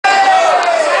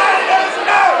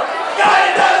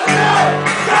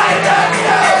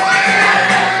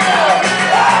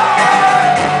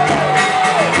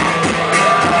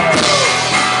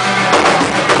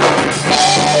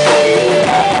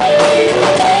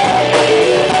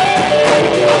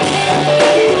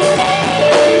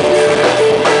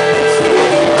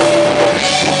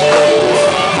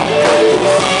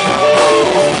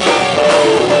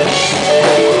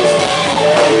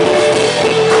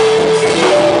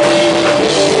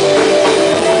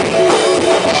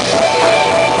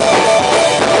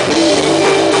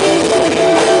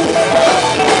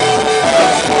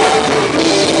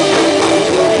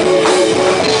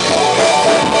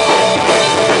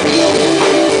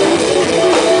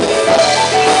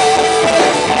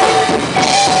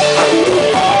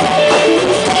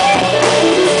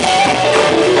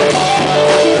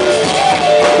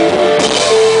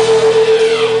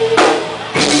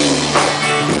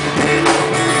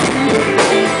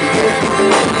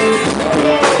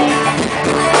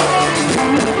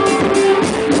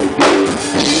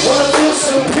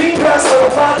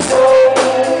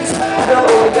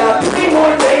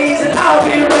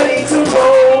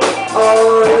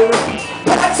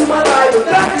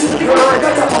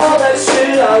all that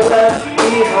shit I left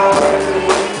behind.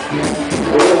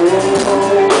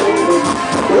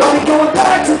 Well, I'll be going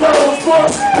back to those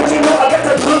books, cause you know I got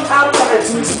to look out trying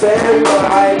to expand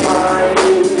my mind.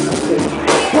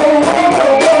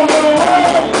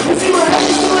 You see my head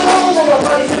going on, while my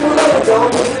body's in another dome.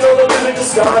 You know the music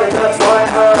just started, that's why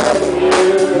I'm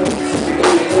here.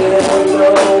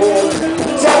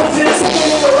 Challenges,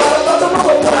 thinking a lot about the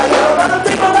moment, but I gotta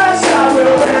take my last shot with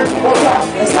a man. Woke up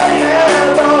and started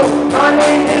hello. My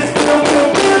name is Bill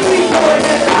Billy Boy,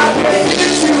 and I can't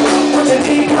get you what you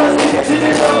need, cause if you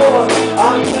didn't know,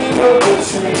 I'm king of the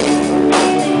tree.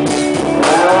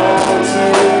 Round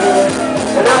here,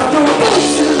 and I'm doing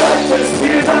bullshit like this,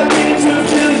 because I need to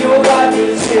feel your life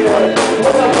is here.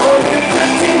 But I'm only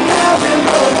 15,000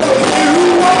 more for you.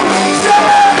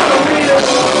 Show me the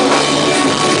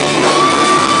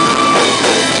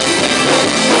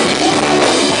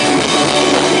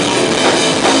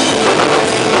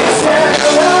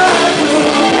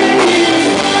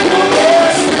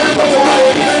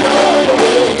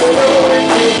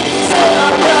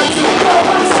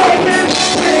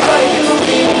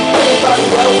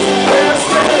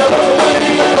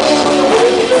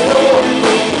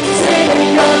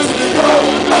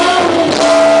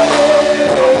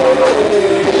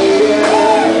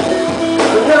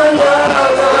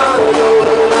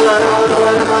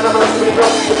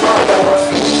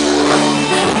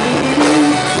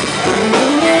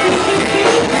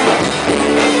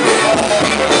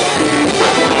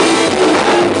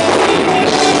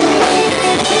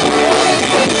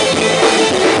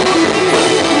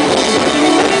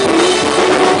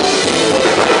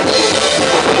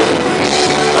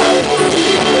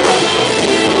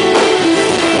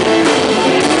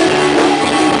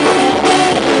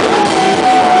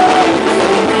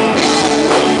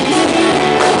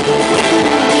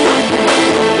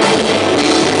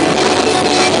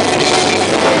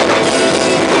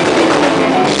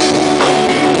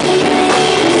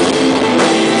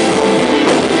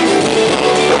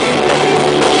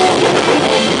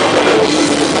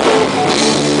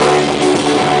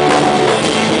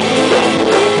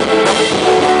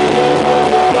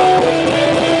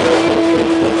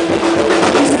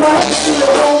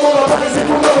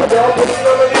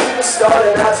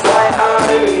started, that's why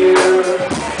I'm here.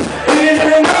 You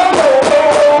didn't know,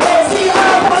 see,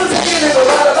 I was thinking a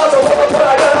lot about the world, but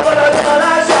I got a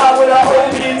nice job when I hope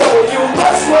you know you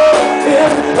must roll in.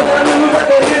 And I knew that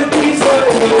the hippies were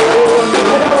in the world.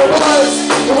 And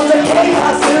it was a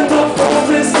chaos in the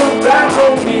fullness of back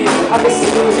on me. I can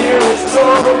still hear it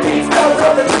strong beats down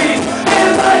from the trees. In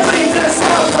my dreams it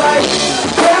sounds like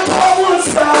Grandpa would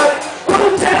start,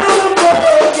 put down the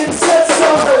book and said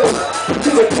something.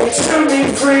 Picture me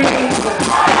free.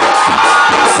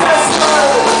 Says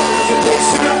smile. You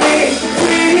picture me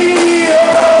free.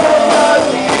 Oh,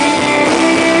 please.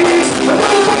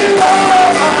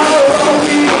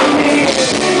 Oh, please.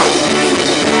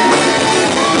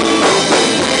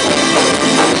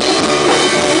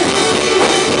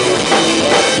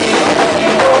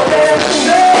 Oh, there's a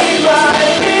day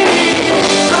like me.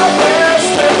 I'm best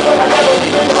friend, but I never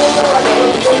even know. I never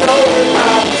even know it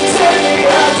now. Say me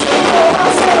out to know.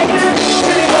 I'm saying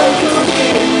anybody could be,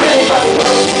 anybody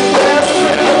knows you best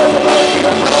friend. I don't know you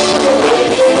don't know the way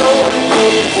they know me.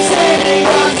 Say me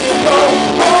out to know.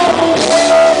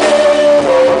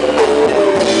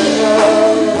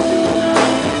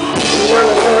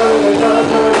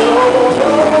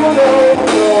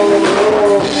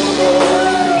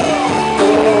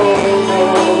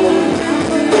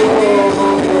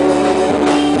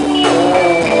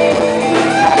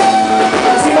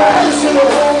 See my head is in the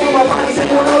hole, my body's in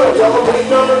another double, but it's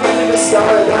not the music that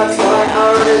started, that's